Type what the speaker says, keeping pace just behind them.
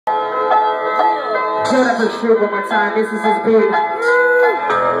Give it up for Shoot one more time. This is his beat.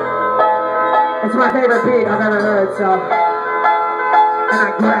 It's my favorite beat I've ever heard, so. And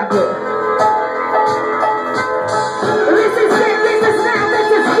I grabbed it.